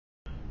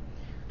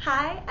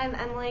Hi, I'm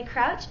Emily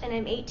Crouch, and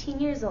I'm 18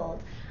 years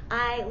old.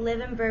 I live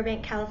in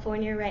Burbank,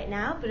 California right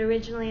now, but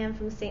originally I'm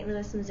from St.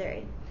 Louis,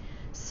 Missouri.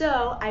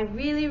 So I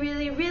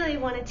really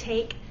want to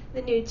take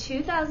the new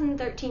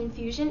 2013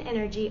 Fusion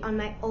Energi on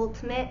my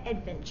ultimate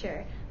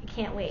adventure. I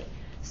can't wait.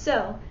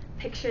 So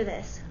picture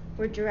this.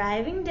 We're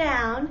driving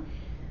down,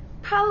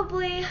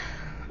 probably,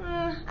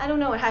 I don't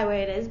know what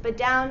highway it is, but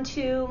down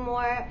to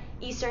more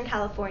Eastern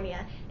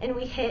California, and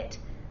we hit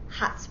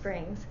hot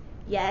springs.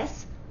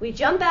 Yes, we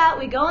jump out,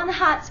 we go in the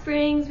hot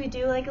springs, we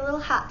do like a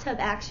little hot tub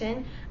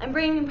action. I'm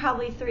bringing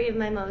probably 3 of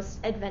my most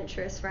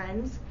adventurous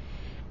friends.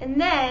 And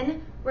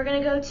then we're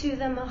going to go to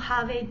the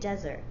Mojave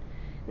Desert.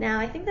 Now,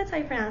 I think that's how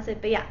you pronounce it,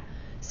 but yeah.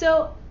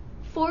 So,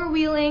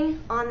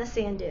 4-wheeling on the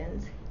sand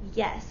dunes.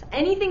 Yes,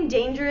 anything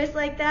dangerous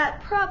like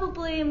that,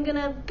 probably I'm going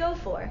to go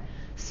for.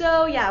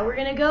 So, yeah, we're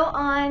going to go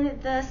on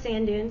the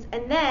sand dunes,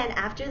 and then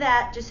after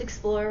that, just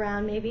explore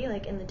around maybe,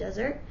 like in the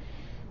desert.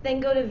 Then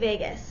go to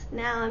Vegas.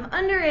 Now, I'm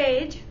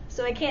underage,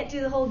 so I can't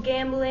do the whole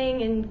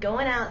gambling and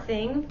going out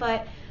thing,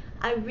 but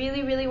I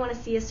really want to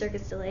see a Cirque du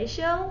Soleil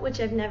show,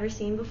 which I've never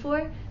seen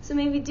before, so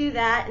maybe do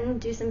that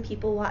and do some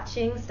people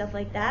watching, stuff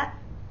like that.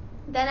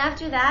 Then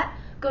after that,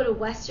 go to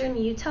Western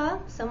Utah,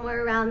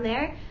 somewhere around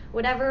there,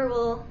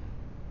 whatever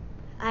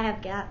I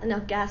have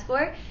enough gas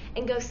for,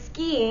 and go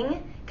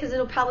skiing, because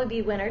it'll probably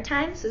be winter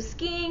time, so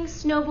skiing,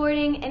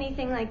 snowboarding,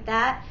 anything like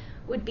that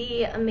would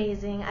be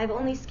amazing. I've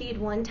only skied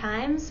one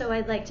time, so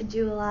I'd like to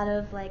do a lot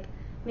of like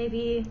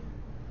maybe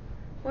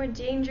more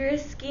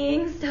dangerous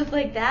skiing, stuff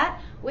like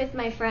that, with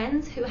my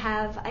friends who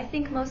I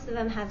think most of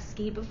them have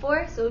skied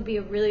before, so it would be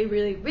a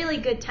really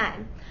good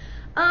time.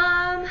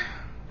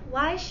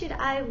 Why should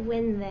I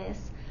win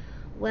this?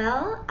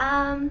 Well,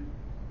 I'm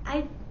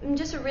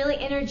just a really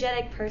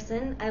energetic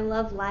person. I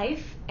love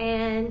life,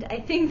 and I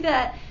think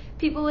that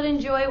people would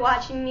enjoy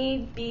watching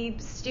me be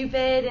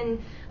stupid and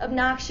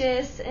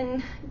obnoxious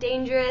and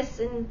dangerous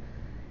and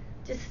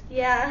just,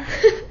 yeah.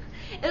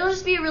 It'll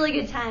just be a really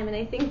good time, and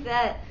I think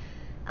that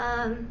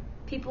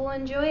people will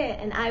enjoy it,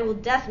 and I will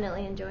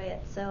definitely enjoy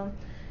it. So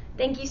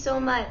thank you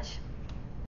so much.